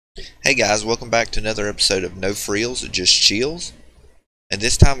Hey guys, welcome back to another episode of No Frills, Just Chills. And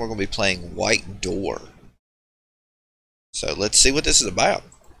this time we're going to be playing White Door. So let's see what this is about.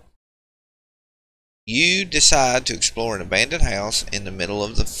 You decide to explore an abandoned house in the middle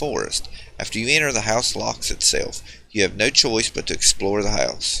of the forest. After you enter, the house locks itself. You have no choice but to explore the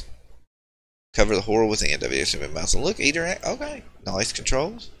house. Cover the horror within. WSM mouse. Look, eater. Okay, nice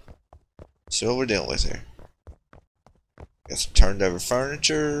controls. See what we're dealing with here. Got some turned over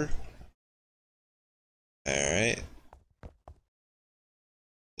furniture. Alright.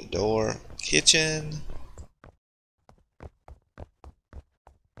 The door. Kitchen.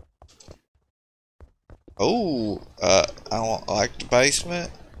 Oh, I don't like the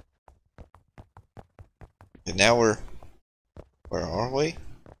basement. And now where are we?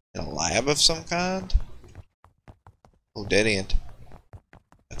 In a lab of some kind? Oh, dead end.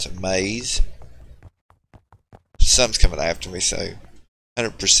 That's a maze. Something's coming after me, so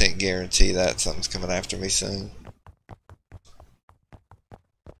 100% guarantee that something's coming after me soon.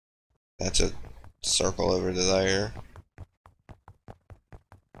 That's a circle over to there.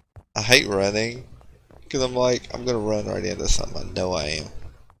 I hate running, because I'm like, I'm going to run right into something. I know I am.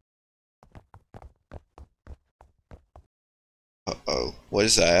 Uh-oh. What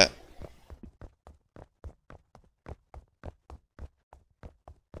is that?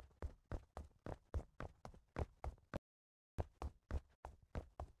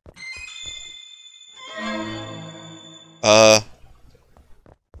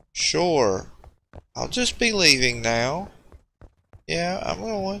 Sure. I'll just be leaving now. Yeah, I'm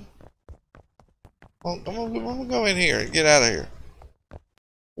going. Well, I'm gonna go in here and get out of here.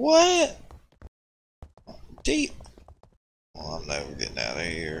 What? Deep. Well, I'm never getting out of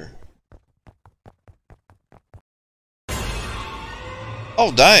here.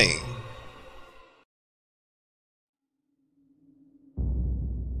 Oh, dang.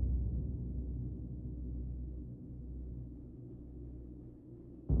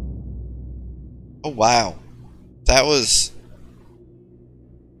 Oh, wow. That was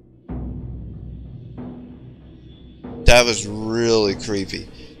really creepy.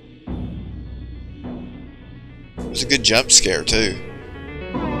 It was a good jump scare, too.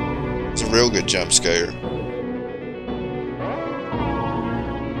 It was a real good jump scare.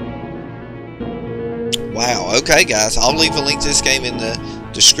 Wow, okay guys, I'll leave a link to this game in the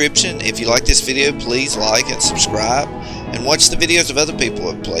description. If you like this video, please like and subscribe, and watch the videos of other people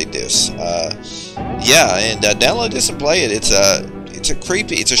who have played this. Yeah, and download this and play it. It's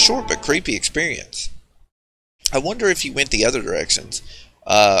a short but creepy experience. I wonder if you went the other directions.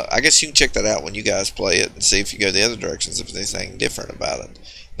 I guess you can check that out when you guys play it and see if you go the other directions, if there's anything different about it.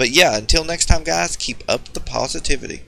 But yeah, until next time guys, keep up the positivity.